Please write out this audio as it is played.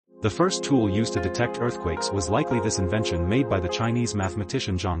The first tool used to detect earthquakes was likely this invention made by the Chinese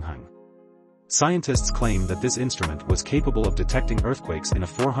mathematician Zhang Heng. Scientists claim that this instrument was capable of detecting earthquakes in a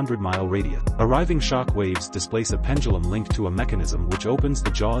 400-mile radius. Arriving shock waves displace a pendulum linked to a mechanism which opens the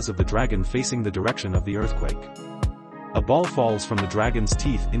jaws of the dragon facing the direction of the earthquake. A ball falls from the dragon's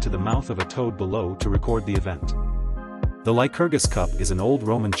teeth into the mouth of a toad below to record the event. The Lycurgus cup is an old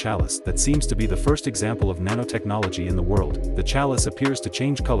Roman chalice that seems to be the first example of nanotechnology in the world. The chalice appears to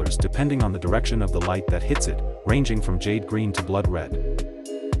change colors depending on the direction of the light that hits it, ranging from jade green to blood red.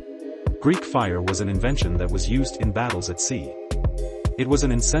 Greek fire was an invention that was used in battles at sea. It was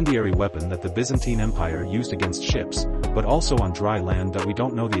an incendiary weapon that the Byzantine Empire used against ships, but also on dry land. We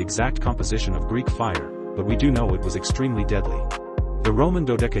don't know the exact composition of Greek fire, but we do know it was extremely deadly. The Roman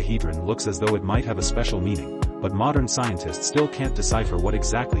dodecahedron looks as though it might have a special meaning, but modern scientists still can't decipher what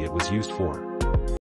exactly it was used for.